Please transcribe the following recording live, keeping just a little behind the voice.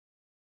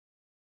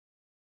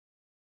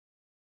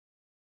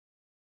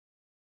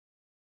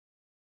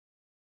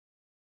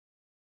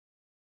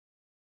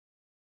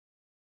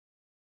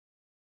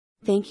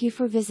Thank you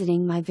for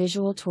visiting my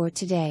visual tour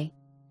today.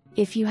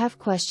 If you have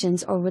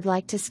questions or would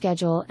like to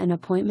schedule an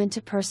appointment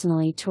to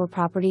personally tour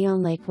property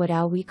on Lake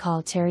WOODLAND,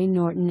 call Terry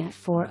Norton at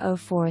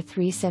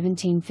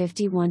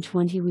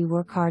 404-317-5120. We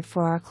work hard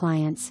for our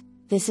clients.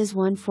 This is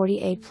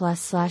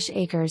 148+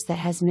 acres that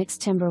has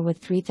mixed timber with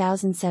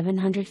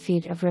 3,700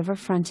 feet of river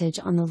frontage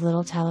on the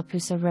Little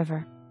Tallapoosa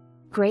River.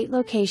 Great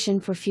location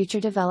for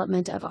future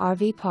development of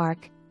RV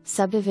park,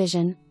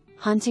 subdivision,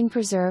 hunting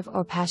preserve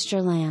or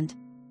pasture land.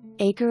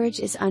 Acreage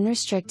is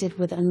unrestricted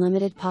with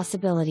unlimited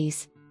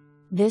possibilities.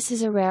 This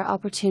is a rare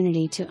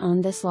opportunity to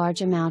own this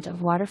large amount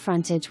of water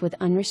frontage with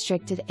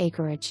unrestricted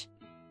acreage.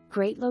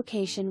 Great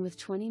location with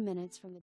 20 minutes from the